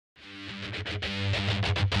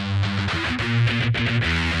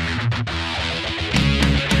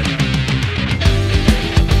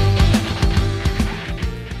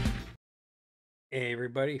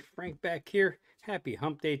everybody, Frank back here. Happy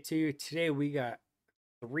hump day to you. Today we got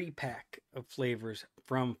 3-pack of flavors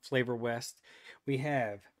from Flavor West. We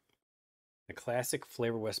have the classic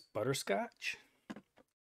Flavor West Butterscotch.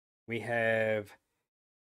 We have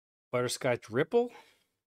Butterscotch Ripple.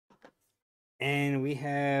 And we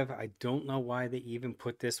have, I don't know why they even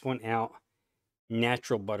put this one out,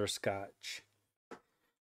 Natural Butterscotch.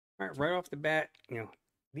 All right off the bat,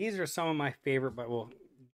 these are some of my favorite, but well,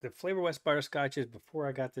 the Flavor West Butterscotches before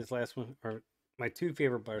I got this last one are my two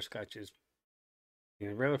favorite Butterscotches.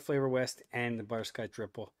 Regular Flavor West and the Butterscotch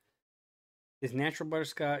Ripple. This natural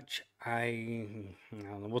butterscotch, I don't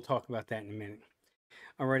know, we'll talk about that in a minute.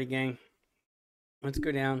 Alrighty, gang, let's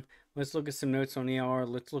go down. Let's look at some notes on ER.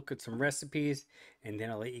 Let's look at some recipes, and then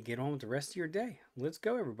I'll let you get on with the rest of your day. Let's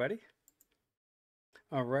go, everybody.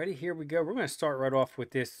 Alrighty, here we go. We're going to start right off with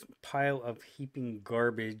this pile of heaping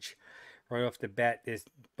garbage right off the bat. This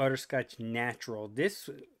Butterscotch Natural. This,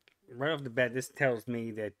 right off the bat, this tells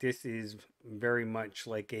me that this is very much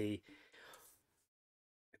like a,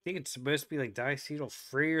 I think it's supposed to be like diacetyl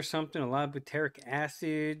free or something. A lot of butyric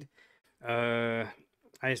acid.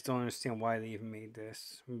 I just don't understand why they even made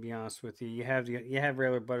this. To be honest with you, you have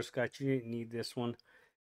regular butterscotch. You didn't need this one.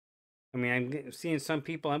 I mean, I'm seeing some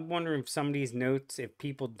people. I'm wondering if some of these notes, if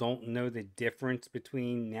people don't know the difference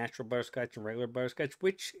between natural butterscotch and regular butterscotch,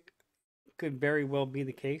 which could very well be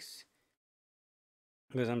the case.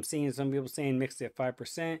 Because I'm seeing some people saying mix it at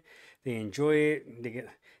 5%. They enjoy it. They get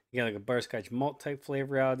like a butterscotch malt type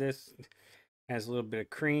flavor out of this. Has a little bit of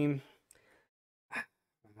cream.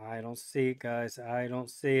 I don't see it, guys. I don't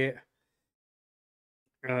see it.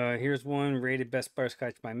 Here's one rated best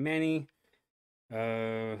butterscotch by many.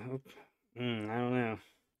 I don't know.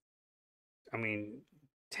 I mean,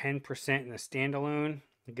 10% in a standalone.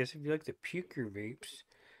 I guess if you like to puke your vapes.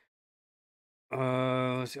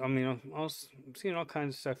 I mean, I'm seeing all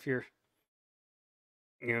kinds of stuff here.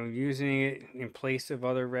 Using it in place of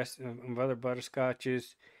other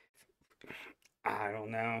butterscotches. I don't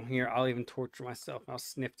know. Here, I'll even torture myself. I'll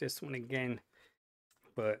sniff this one again.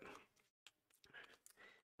 But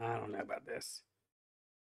I don't know about this.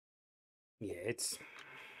 Yeah, it's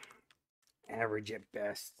average at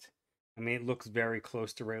best. I mean, it looks very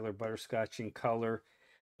close to regular butterscotch in color,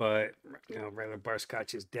 but regular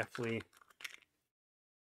butterscotch is definitely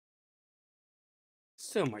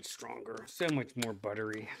so much stronger, so much more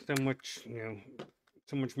buttery, so much,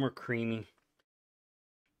 so much more creamy.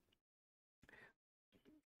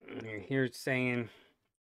 Here it's saying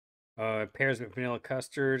pairs with vanilla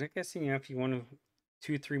custard. I guess, if you want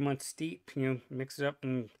to 2-3 months steep, mix it up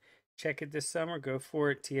and check it this summer, go for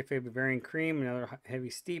it. TFA Bavarian cream, another heavy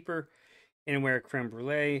steeper. Anywhere creme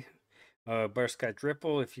brulee. Butterscotch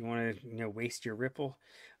Ripple, if you want to, waste your Ripple.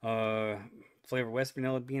 Flavor West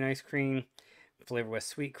Vanilla Bean Ice Cream. Flavor West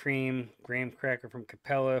Sweet Cream. Graham Cracker from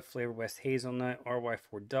Capella. Flavor West Hazelnut.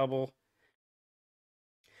 RY4 Double.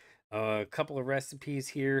 A couple of recipes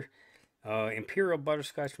here. Imperial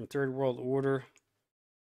Butterscotch from Third World Order.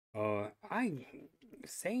 I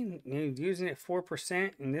saying using it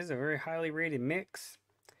 4%, and this is a very highly rated mix.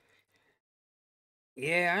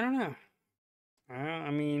 Yeah, I don't know. I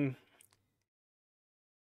mean,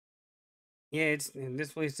 yeah, it's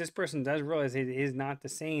this person does realize it is not the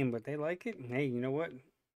same, but they like it. And hey, you know what?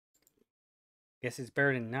 Guess it's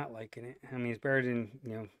better than not liking it. I mean, it's better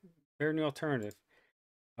than better than the alternative.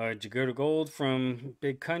 Jagoda Gold from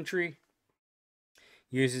Big Country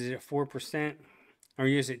uses it at 4%, or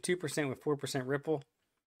uses it 2% with 4% Ripple.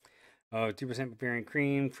 2% Bavarian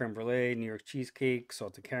cream, creme brulee, New York cheesecake,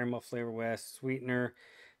 salted caramel, Flavor West sweetener,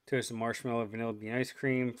 toasted marshmallow, vanilla bean ice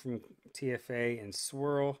cream from TFA, and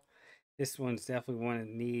swirl. This one's definitely one that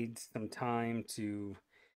needs some time to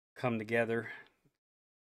come together.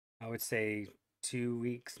 I would say 2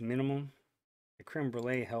 weeks minimum. The creme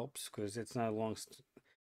brulee helps because it's not a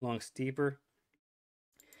long steeper.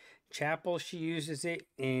 Chapel, she uses it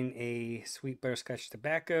in a sweet butterscotch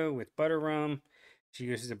tobacco with butter rum. She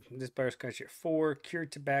uses this butterscotch at 4,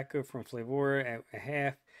 cured tobacco from Flavora at a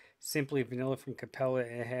half, simply vanilla from Capella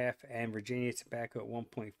at a half, and Virginia tobacco at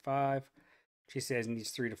 1.5. She says it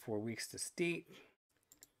needs 3 to 4 weeks to steep.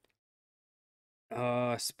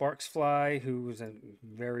 Sparks Fly, who was a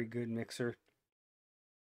very good mixer.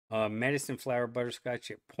 Medicine Flower Butterscotch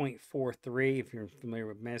at 0.43. If you're familiar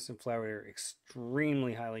with Medicine Flower, they're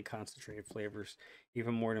extremely highly concentrated flavors,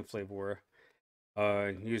 even more than Flavora.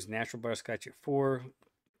 Use natural butterscotch at 4,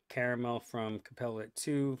 caramel from Capella at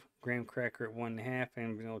 2, graham cracker at 1.5,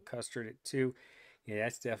 and vanilla custard at 2. Yeah,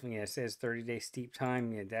 that's definitely, it says 30-day steep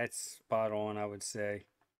time. Yeah, that's spot on, I would say.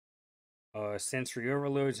 Sensory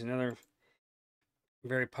Overload's another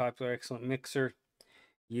very popular, excellent mixer.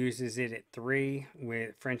 Uses it at 3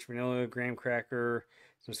 with French vanilla, graham cracker,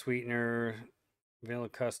 some sweetener, vanilla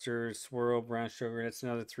custard, swirl, brown sugar. That's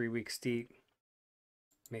another 3-week steep.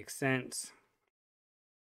 Makes sense.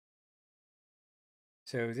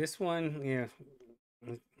 So this one, yeah,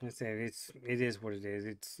 let's say it is what it is.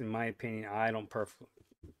 It's, in my opinion, I don't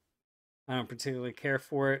particularly care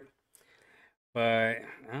for it. But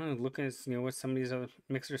I don't know, looking at what some of these other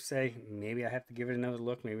mixers say, maybe I have to give it another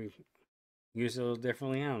look. Maybe use it a little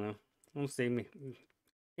differently. I don't know. We'll see.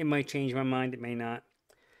 It might change my mind. It may not.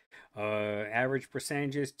 Average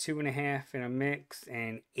percentages 2.5 in a mix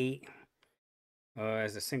and 8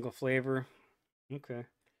 as a single flavor. Okay.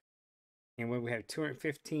 And what we have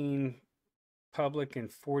 215 public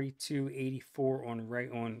and 4284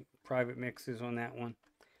 on private mixes on that one.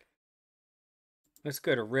 Let's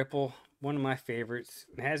go to Ripple, one of my favorites.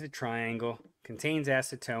 It has a triangle, contains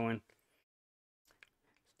acetone.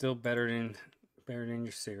 Still better than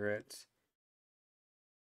your cigarettes.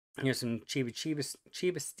 Here's some Chiba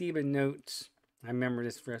Steba notes. I remember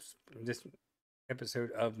this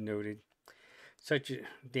episode of Noted. Such a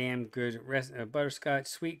damn good butterscotch,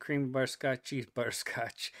 sweet creamy butterscotch, cheese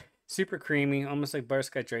butterscotch. Super creamy, almost like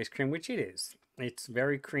butterscotch ice cream, which it is. It's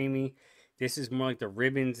very creamy. This is more like the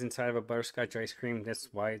ribbons inside of a butterscotch ice cream. That's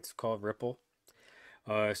why it's called Ripple.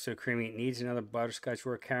 So creamy. It needs another butterscotch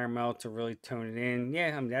or caramel to really tone it in.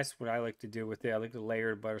 Yeah, I mean, that's what I like to do with it. I like to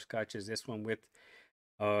layer butterscotches. This one with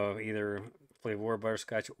either Flavor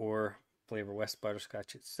Butterscotch or Flavor West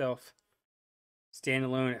Butterscotch itself.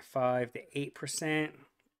 Standalone at 5 to 8%.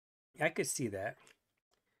 I could see that.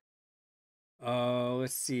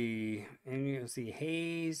 Let's see. And you see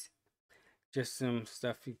haze. Just some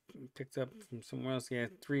stuff you picked up from somewhere else. Yeah,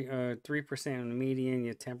 3% on the median.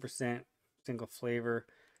 Yeah, 10% single flavor.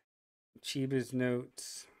 Chiba's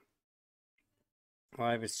notes.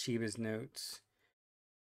 5 is Chiba's notes,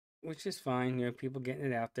 which is fine. People getting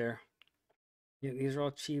it out there. Yeah, these are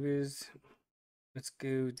all Chibas. Let's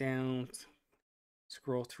go down.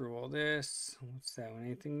 Scroll through all this. What's that one?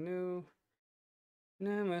 Anything new?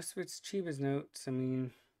 No, most of it's Chiba's notes. I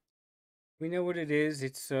mean, we know what it is.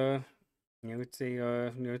 It's it's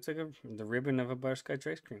it's like the ribbon of a butterscotch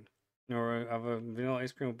ice cream, or of a vanilla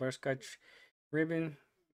ice cream with butterscotch ribbon.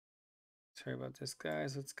 Sorry about this,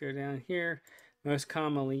 guys. Let's go down here. Most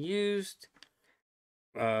commonly used: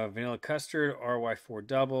 vanilla custard, RY4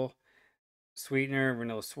 double, sweetener,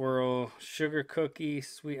 vanilla swirl, sugar cookie,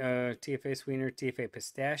 TFA sweetener, TFA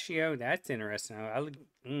pistachio. That's interesting.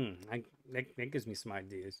 That gives me some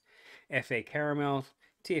ideas. FA caramel,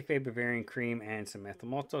 TFA Bavarian cream, and some methyl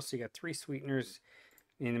maltose. So you got 3 sweeteners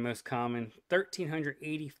in the most common.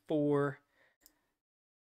 1,384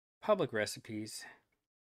 public recipes.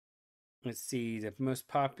 Let's see. The most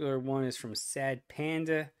popular one is from Sad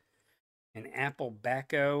Panda. An apple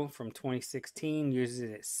Bacco from 2016 uses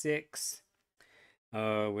it at 6.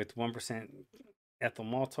 With 1% ethyl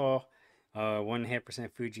maltol,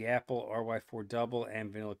 1.5% Fuji apple, RY4 double,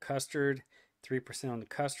 and vanilla custard. 3% on the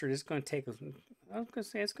custard. It's going to take. I was going to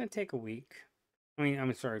say it's going to take a week.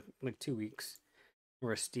 I'm sorry, like 2 weeks.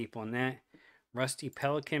 We're a steep on that. Rusty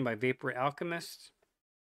Pelican by Vapor Alchemist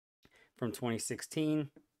from 2016.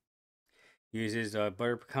 Uses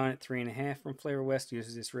butter pecan at 3.5 from Flavor West.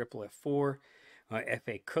 Uses this Ripple at 4.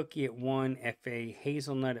 FA Cookie at 1. FA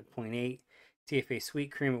Hazelnut at 0.8. TFA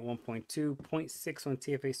Sweet Cream at 1.2. 0.6 on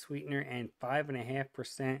TFA Sweetener. And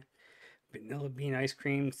 5.5% Vanilla Bean Ice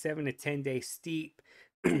Cream. 7 to 10 day steep.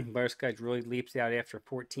 Butterscotch really leaps out after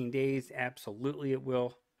 14 days. Absolutely it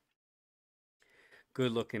will.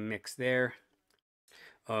 Good looking mix there.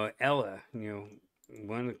 Ella,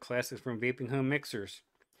 one of the classics from Vaping Home Mixers.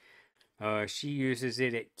 She uses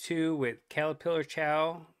it at 2 with Caterpillar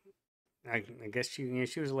Chow. I guess she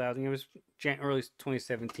was allowed. It was early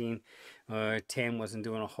 2017. Tam wasn't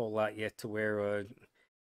doing a whole lot yet to where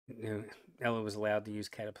Ella was allowed to use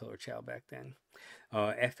Caterpillar Chow back then.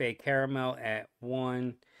 FA Caramel at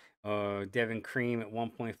 1. Devon Cream at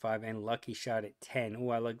 1.5 and Lucky Shot at 10.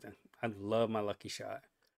 Oh, I love my Lucky Shot.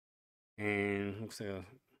 And looks like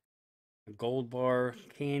a gold bar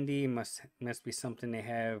candy. Must be something they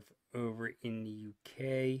have over in the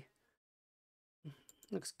UK.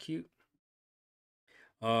 Looks cute.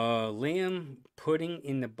 Lamb Pudding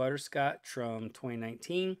in the Butterscotch from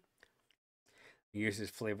 2019. Uses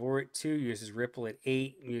Flavor at 2. Uses Ripple at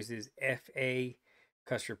 8. Uses FA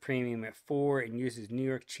Custard Premium at 4. And uses New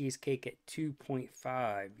York Cheesecake at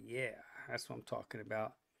 2.5. Yeah, that's what I'm talking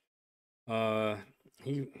about.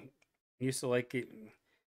 He used to like it.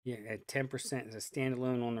 Yeah, at 10% as a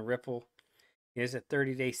standalone on the Ripple. It is a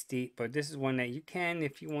 30-day steep, but this is one that you can,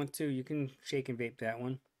 if you want to, you can shake and vape that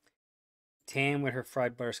one. Tan with her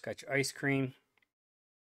fried butterscotch ice cream.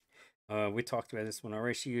 We talked about this one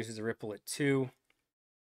already. She uses a Ripple at 2.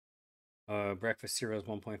 Breakfast cereals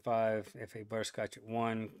 1.5. FA butterscotch at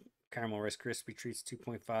 1. Caramel Rice Krispie treats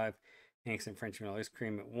 2.5. Hanks and French vanilla ice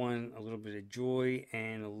cream at 1. A little bit of Joy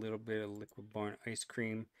and a little bit of Liquid Barn ice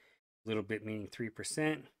cream. A little bit meaning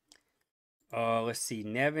 3%. Let's see,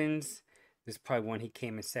 Nevins. This is probably one he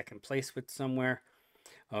came in second place with somewhere.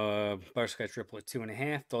 Butterscotch Ripple at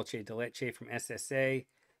 2.5. Dolce de Leche from SSA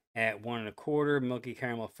at 1.25. Milky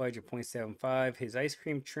Caramel Fudge at 0.75. His Ice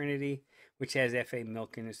Cream Trinity, which has FA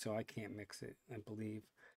milk in it, so I can't mix it, I believe.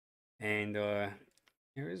 And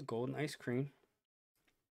here is Golden Ice Cream.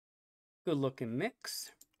 Good looking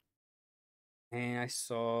mix. And I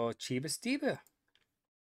saw Chiba Steva.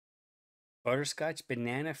 Butterscotch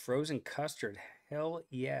Banana Frozen Custard. Hell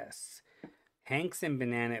yes. Hanks and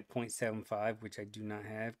Banana at 0.75, which I do not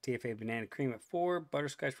have. TFA Banana Cream at 4.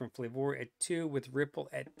 Butterscotch from Flavor at 2 with Ripple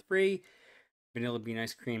at 3. Vanilla Bean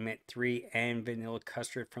Ice Cream at 3. And Vanilla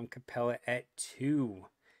Custard from Capella at 2.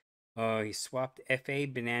 He swapped FA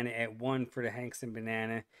Banana at 1 for the Hanks and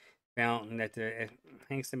Banana. Found that the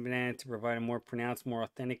Hanks and Banana to provide a more pronounced, more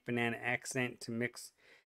authentic banana accent to mix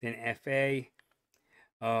than FA.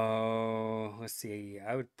 Let's see.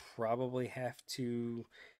 I would probably have to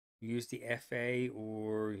use the FA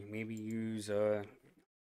or maybe use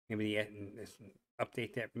maybe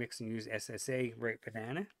update that mix and use SSA right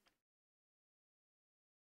banana.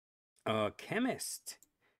 Chemist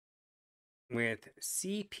with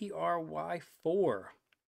CPRY4.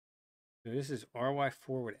 So this is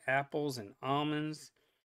RY4 with apples and almonds,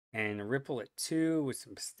 and a Ripple at 2 with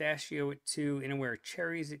some pistachio at 2, Innerwear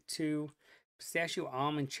cherries at 2, pistachio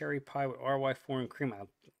almond cherry pie with RY4 and cream. A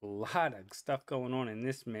lot of stuff going on in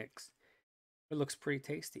this mix. It looks pretty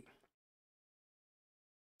tasty.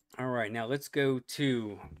 All right, now let's go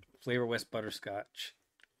to Flavor West Butterscotch.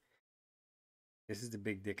 This is the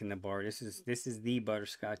big dick in the bar. This is the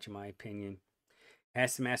butterscotch in my opinion.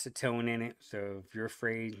 Has some acetone in it, so if you're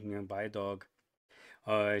afraid, buy a dog.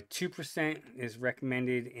 2% is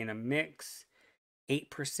recommended in a mix.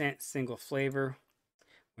 8% single flavor,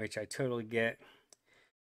 which I totally get.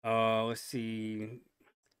 Let's see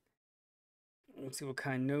what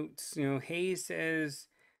kind of notes. Hayes says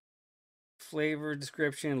flavor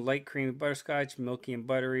description: light creamy butterscotch, milky and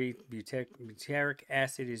buttery. Butyric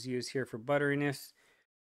acid is used here for butteriness.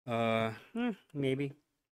 Maybe.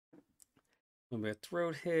 A little bit of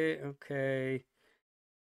throat hit. Okay.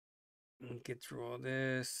 Get through all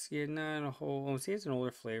this. Yeah, not a whole. See, it's an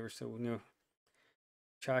older flavor, so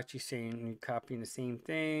Chachi saying copying the same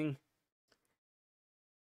thing.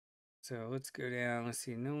 So let's go down. Let's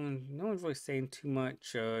see. No one's really saying too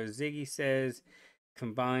much. Ziggy says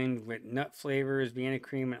combined with nut flavors, Vienna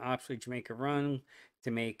cream, and optionally Jamaica rum to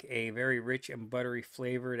make a very rich and buttery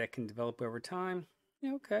flavor that can develop over time.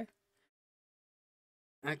 Yeah, okay.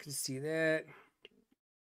 I can see that.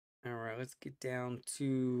 All right, let's get down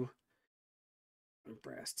to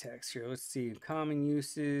brass tacks here. Let's see. Common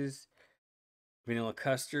uses: vanilla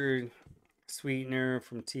custard, sweetener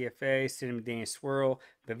from TFA, cinnamon Danish swirl,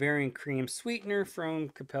 Bavarian cream sweetener from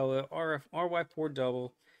Capella, RY4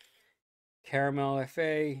 double, caramel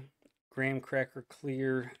FA, graham cracker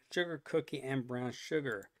clear, sugar cookie, and brown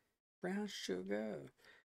sugar. Brown sugar.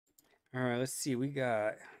 All right, let's see. We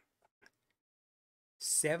got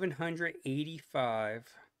 785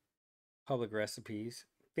 public recipes,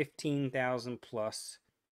 15,000 plus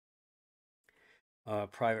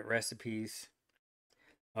private recipes.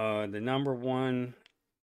 The number one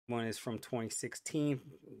is from 2016,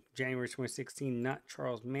 January 2016. Not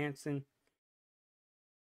Charles Manson.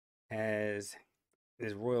 Has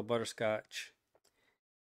Royal Butterscotch,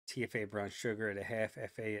 TFA brown sugar at 1/2,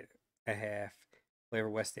 FA at 1/2, Flavor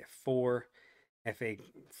West at 4, FA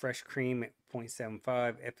fresh cream at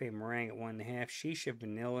 0.75, FA meringue at 1.5, Shisha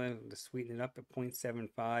vanilla to sweeten it up at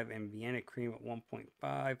 0.75, and Vienna cream at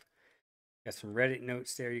 1.5. Got some Reddit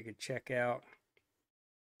notes there you could check out.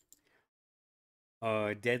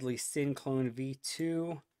 Deadly Sin Clone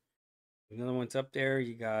V2. Another one's up there.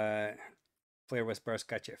 You got Flavor West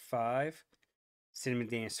Butterscotch at 5. Cinnamon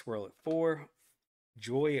Danish Swirl at 4.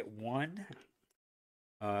 Joy at 1.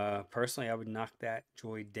 Personally, I would knock that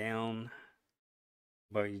Joy down.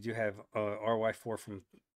 But you do have RY4 from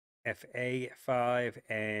FA at 5.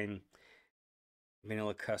 And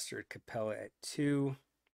Vanilla Custard Capella at 2.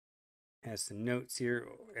 Has some notes here.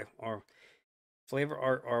 Our Flavor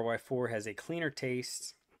Art RY4 has a cleaner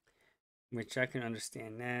taste, which I can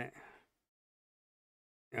understand that.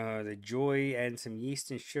 The Joy and some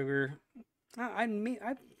yeast and sugar. I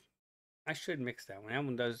should mix that one. That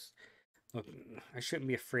one does Look, I shouldn't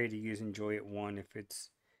be afraid to use Enjoy It 1 if it's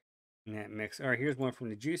in that mix. All right, here's one from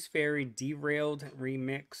the Juice Fairy, Derailed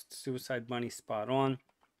Remixed, Suicide Bunny, Spot On.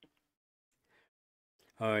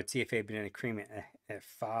 TFA Banana Cream at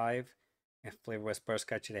 5. And Flavor West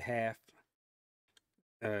Butterscotch at a half.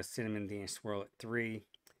 Cinnamon Danish Swirl at 3.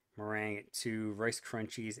 Meringue at 2. Rice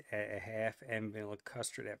Crunchies at a half. And Vanilla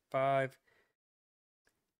Custard at 5.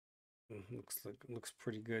 Looks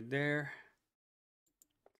pretty good there.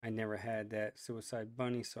 I never had that Suicide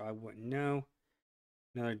Bunny, so I wouldn't know.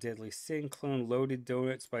 Another Deadly Sin clone, Loaded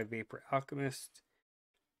Donuts by Vapor Alchemist.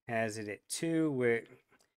 Has it at 2 with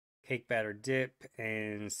Cake Batter Dip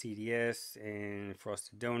and CDS and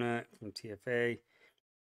Frosted Donut from TFA.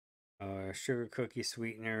 Sugar Cookie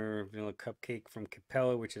Sweetener, Vanilla Cupcake from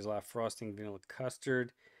Capella, which is a lot of frosting, Vanilla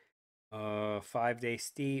Custard. 5-day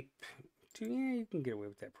Steep. Yeah, you can get away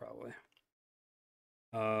with that probably.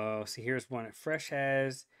 So here's one that Fresh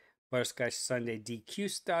has. Butterscotch Sundae DQ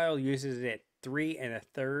style. Uses it at 3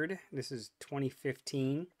 1/3. This is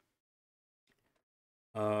 2015.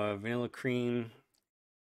 Vanilla cream.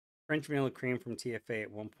 French vanilla cream from TFA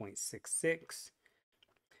at 1.66.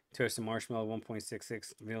 Toasted marshmallow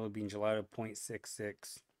 1.66. Vanilla bean gelato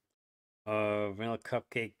 0.66. Vanilla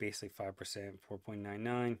cupcake basically 5%,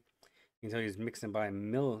 4.99. You can tell he's mixing by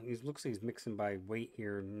He looks like he's mixing by weight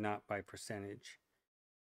here, not by percentage.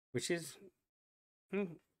 Which is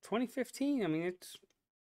 2015. I mean, it's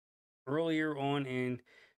earlier on in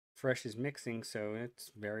Fresh's mixing, so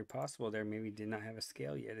it's very possible there maybe did not have a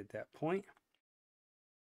scale yet at that point.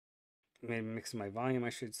 Maybe mixing my volume,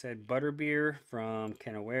 I should say. Butterbeer from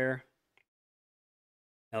Kenaware.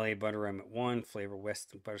 LA Butter I'm at 1. Flavor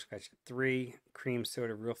West Butterscotch at 3. Cream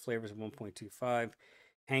Soda Real Flavors at 1.25.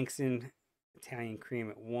 Hankson Italian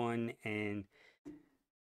Cream at 1. And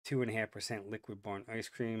 2.5% Liquid Barn Ice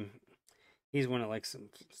Cream. He's one that likes some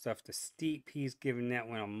stuff to steep. He's giving that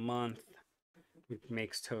one a month, which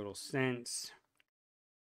makes total sense.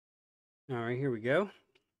 All right, here we go.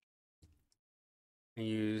 I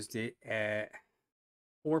used it at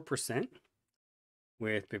 4%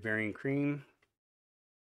 with Bavarian Cream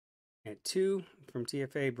at 2 from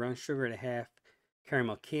TFA, brown sugar at a half,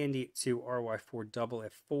 caramel candy at 2, RY4 double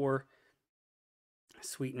at 4,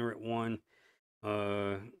 sweetener at 1,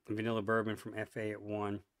 vanilla bourbon from FA at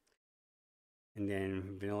 1, and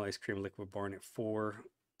then vanilla ice cream liquid barn at 4,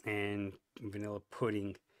 and vanilla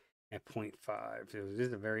pudding at 0.5. So this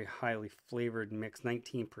is a very highly flavored mix,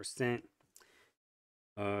 19%.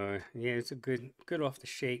 Yeah, it's a good off the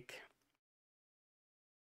shake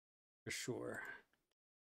for sure.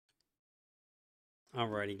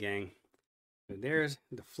 Alrighty, gang. So there's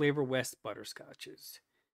the Flavor West Butterscotches.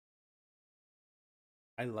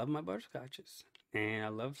 I love my butterscotches, and I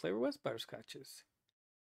love Flavor West Butterscotches.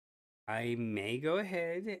 I may go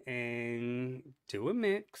ahead and do a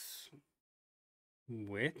mix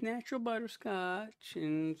with natural butterscotch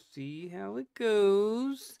and see how it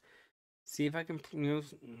goes. See if I can,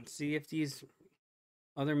 see if these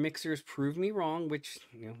other mixers prove me wrong, which,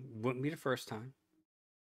 wouldn't be the first time.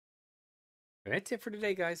 But that's it for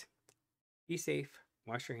today, guys. Be safe.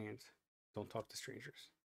 Wash your hands. Don't talk to strangers.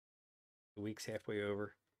 The week's halfway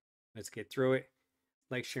over. Let's get through it.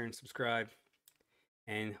 Like, share, and subscribe.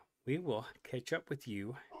 And we will catch up with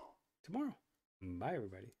you tomorrow. Bye,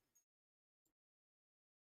 everybody.